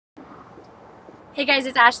Hey guys,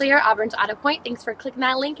 it's Ashley here, Auburn's Auto Point. Thanks for clicking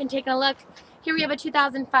that link and taking a look. Here we have a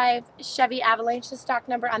 2005 Chevy Avalanche. The stock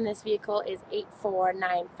number on this vehicle is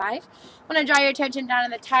 8495. I want to draw your attention down on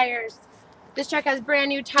the tires. This truck has brand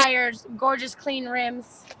new tires, gorgeous clean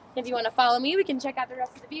rims. If you want to follow me, we can check out the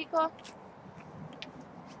rest of the vehicle.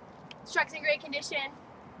 This truck's in great condition.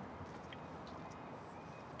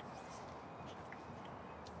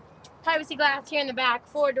 Privacy glass here in the back,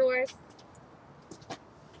 4 doors.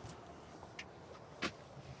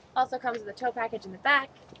 Also comes with a tow package in the back.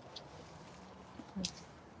 Let's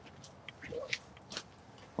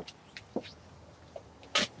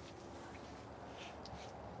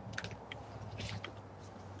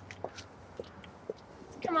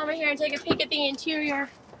come over here and take a peek at the interior.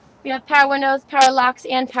 We have power windows, power locks,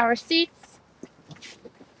 and power seats.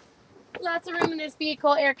 Lots of room in this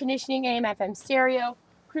vehicle, air conditioning, AM, FM stereo,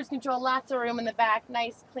 cruise control, lots of room in the back,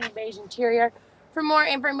 nice clean beige interior. For more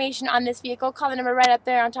information on this vehicle, call the number right up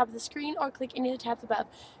there on top of the screen or click any of the tabs above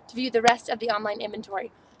to view the rest of the online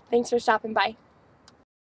inventory. Thanks for stopping by.